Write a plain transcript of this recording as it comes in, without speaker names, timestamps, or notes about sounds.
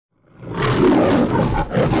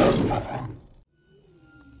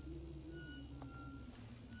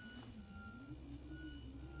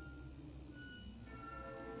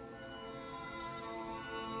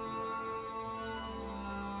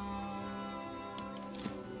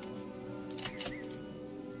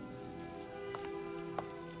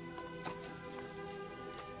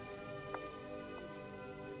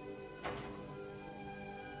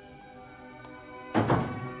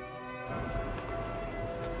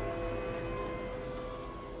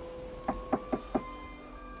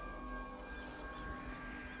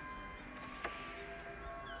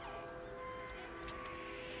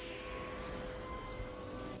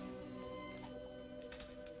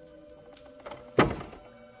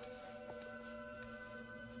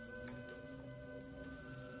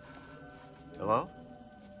Hello?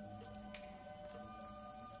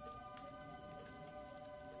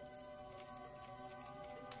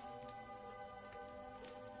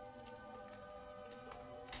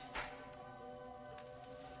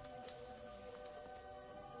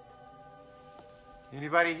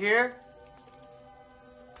 Anybody here?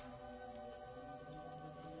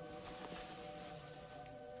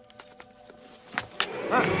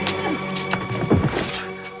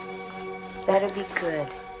 Better be good.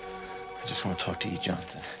 I just want to talk to you,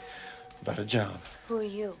 Johnson, about a job. Who are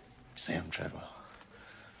you? Sam Treadwell.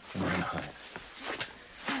 From Anaheim.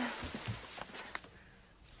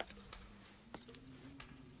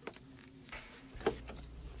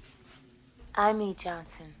 I'm E.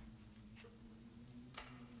 Johnson.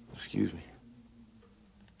 Excuse me.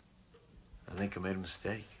 I think I made a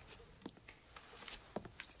mistake.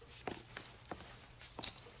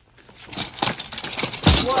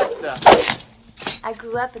 What the? I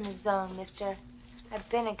grew up in the zone, mister. I've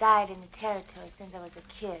been a guide in the territory since I was a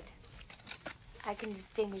kid. I can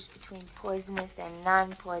distinguish between poisonous and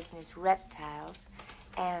non-poisonous reptiles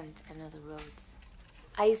and another roads.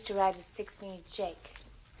 I used to ride with 6-fingered Jake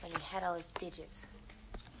when he had all his digits.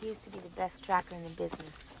 He used to be the best tracker in the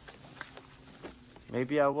business.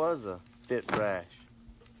 Maybe I was a bit rash.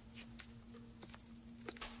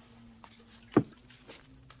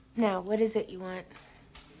 Now, what is it you want?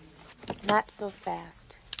 Not so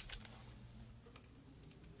fast.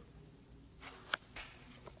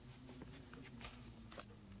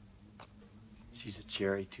 She's a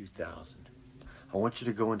Cherry 2000. I want you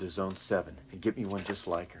to go into Zone 7 and get me one just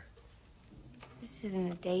like her. This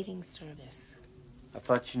isn't a dating service. I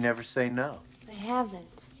thought you never say no. I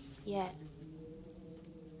haven't yet.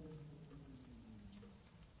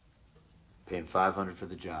 Paying $500 for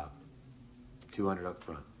the job. $200 up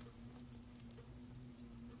front.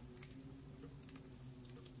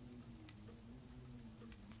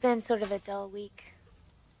 It's been sort of a dull week.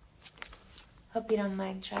 Hope you don't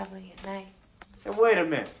mind traveling at night. Hey, wait a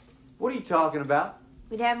minute. What are you talking about?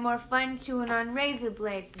 We'd have more fun chewing on razor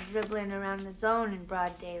blades and dribbling around the zone in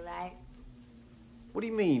broad daylight. What do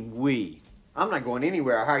you mean, we? I'm not going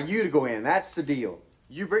anywhere. I hire you to go in. That's the deal.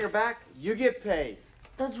 You bring her back, you get paid.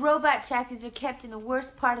 Those robot chassis are kept in the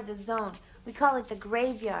worst part of the zone. We call it the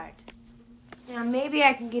graveyard. Now, maybe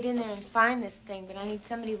I can get in there and find this thing, but I need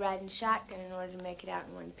somebody riding shotgun in order to make it out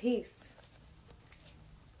in one piece.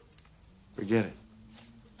 Forget it.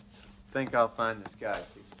 Think I'll find this guy,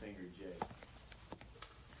 6-fingered Jake.